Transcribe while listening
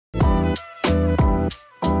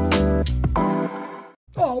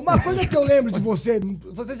Uma coisa que eu lembro de você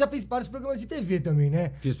já fez vários programas de TV também,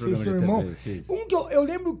 né? Fiz programa seu de irmão. TV, fiz. Um que eu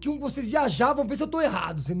lembro que vocês viajavam, vê se eu tô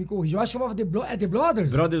errado, você me corrige. Eu acho que chamava The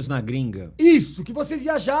Brothers? Brothers na Gringa. Isso, que vocês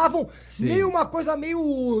viajavam, Sim. meio uma coisa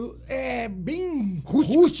meio, bem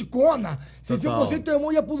rusticona. Vocês iam, você e teu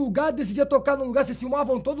irmão ia pro lugar, decidia tocar no lugar, vocês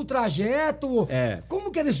filmavam todo o trajeto. É.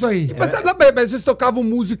 Como que era isso aí? Mas vocês tocavam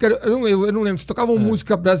música, eu não lembro, vocês tocavam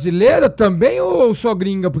música brasileira também ou só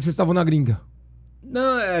gringa, porque vocês estavam na gringa?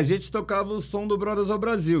 Não, a gente tocava o som do Brothers ao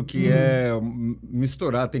Brasil, que é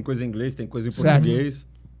misturar, tem coisa em inglês, tem coisa em português,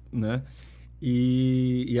 né?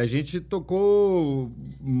 E a gente tocou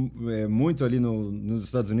muito ali nos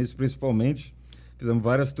Estados Unidos, principalmente. Fizemos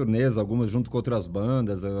várias turnês, algumas junto com outras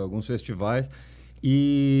bandas, alguns festivais.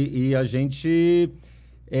 E a gente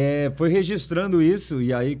foi registrando isso,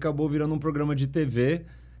 e aí acabou virando um programa de TV,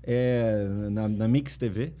 na Mix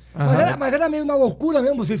TV. Mas era meio na loucura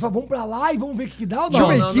mesmo, vocês só vão pra lá e vão ver o que dá ou não? Tinha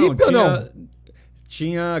uma equipe ou não?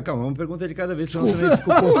 Tinha... Calma, uma pergunta de cada vez, senão você não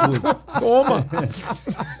ficou confuso. Toma!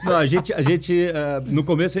 Não, a gente no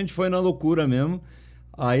começo a gente foi na loucura mesmo.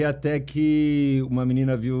 Aí até que uma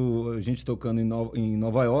menina viu a gente tocando em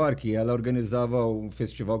Nova York, e ela organizava um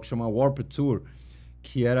festival que chama Warped Tour,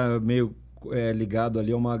 que era meio ligado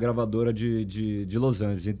ali a uma gravadora de Los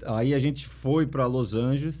Angeles. Aí a gente foi para Los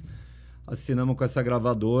Angeles, assinamos com essa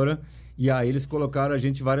gravadora, e aí eles colocaram a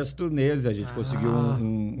gente em várias turnês, a gente conseguiu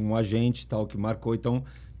um agente tal que marcou, então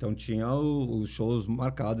tinha os shows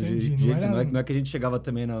marcados. Não é que a gente chegava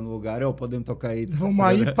também no lugar, podemos tocar aí. Vamos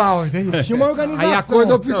aí, pau, entendi. Tinha uma organização. Aí a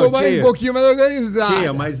coisa ficou um pouquinho mais organizada.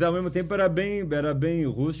 Tinha, mas ao mesmo tempo era bem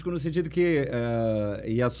rústico, no sentido que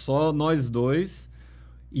ia só nós dois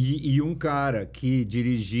e um cara que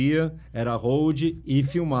dirigia, era hold e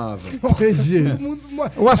filmava. Entendi.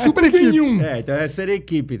 Uma super equipe. Então essa era a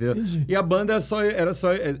equipe, entendeu? Entendi. E a banda era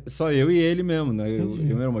só eu e ele mesmo, né? Eu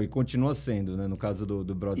e meu irmão, e continua sendo, né? No caso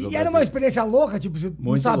do Brothers. E era uma experiência louca, tipo, você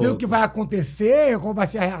não saber o que vai acontecer, qual vai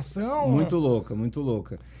ser a reação. Muito louca, muito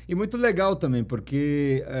louca. E muito legal também,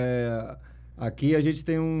 porque aqui a gente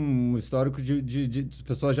tem um histórico de as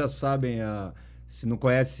pessoas já sabem se não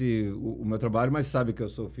conhece o meu trabalho, mas sabe que eu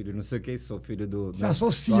sou filho, não sei o que, sou filho do... Se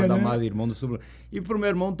associa, né? Irmão do Suplícy. E pro meu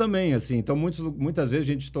irmão também, assim. Então, muitas vezes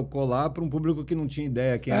a gente tocou lá para um público que não tinha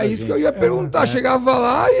ideia quem era. É isso que eu ia perguntar. Chegava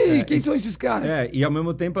lá e quem são esses caras? E ao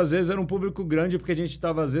mesmo tempo, às vezes, era um público grande, porque a gente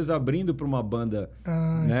estava, às vezes, abrindo para uma banda.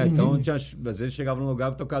 Né? Então, às vezes, chegava num lugar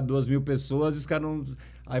para tocar 2.000 pessoas e os caras não...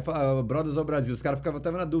 Aí falava, Brothers ao Brasil. Os caras ficavam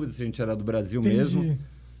na dúvida se a gente era do Brasil mesmo.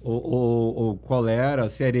 Ou qual era,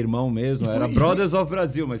 se era irmão mesmo, era Brothers of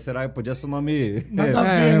Brasil, mas será que podia ser um nome... Nada a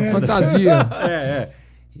ver, né? Fantasia.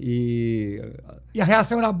 E a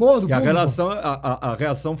reação era boa do público? A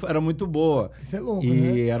reação era muito boa. Isso é louco,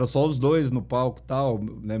 E era só os dois no palco e tal,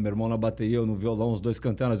 né? Meu irmão na bateria, eu no violão, os dois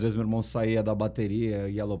cantando. Às vezes meu irmão saía da bateria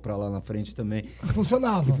e ia aloprar lá na frente também.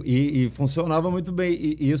 Funcionava. E funcionava muito bem.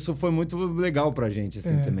 E isso foi muito legal pra gente,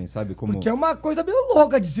 assim, também, sabe? Porque é uma coisa meio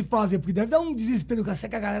louca de se fazer, porque deve dar um desespero,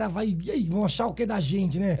 que a galera vai... E aí, vão achar o que da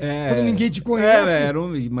gente, né? Quando ninguém te conhece.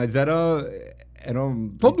 Mas era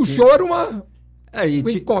todo show era uma...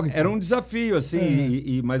 Era um desafio,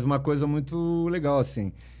 assim, mas uma coisa muito legal,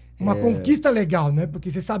 assim. Uma conquista legal, né?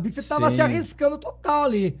 Porque você sabia que você estava se arriscando total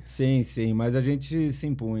ali. Sim, mas a gente se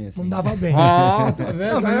impunha, assim. Não dava bem. Tá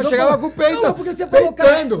vendo? Não, mas eu chegava com o peito. Não, porque você falou,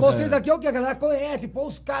 cara, vocês aqui é o que a galera conhece,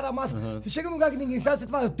 os caras, mas você chega num lugar que ninguém sabe, você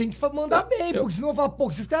fala, eu tenho que mandar bem, porque senão fala,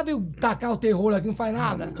 esses caras veio tacar o terror aqui, não faz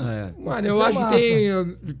nada. Mano, eu acho que tem,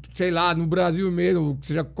 sei lá, no Brasil mesmo,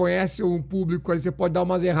 você já conhece um público, aí você pode dar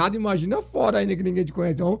umas erradas, imagina fora ainda que ninguém te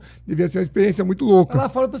conhece. Então, devia ser uma experiência muito louca. Lá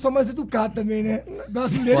fora o pessoal mais educado também, né?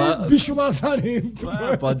 Brasileiro bicho lazarento.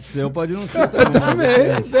 Pode ser ou pode não ser.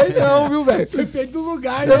 Também, sei não, viu, velho? Depende do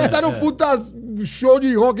lugar, Deve né? estar no puta show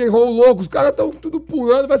de rock and roll louco, os caras estão tudo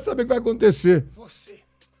pulando, vai saber o que vai acontecer. Você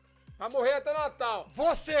vai morrer até Natal.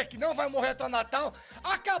 Você que não vai morrer até Natal,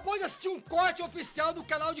 acabou de assistir um corte oficial do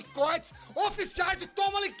canal de cortes oficiais de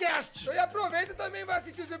Tomalicast. E aproveita e também vai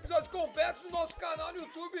assistir os episódios completos do nosso canal no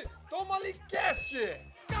YouTube, Tomalicast.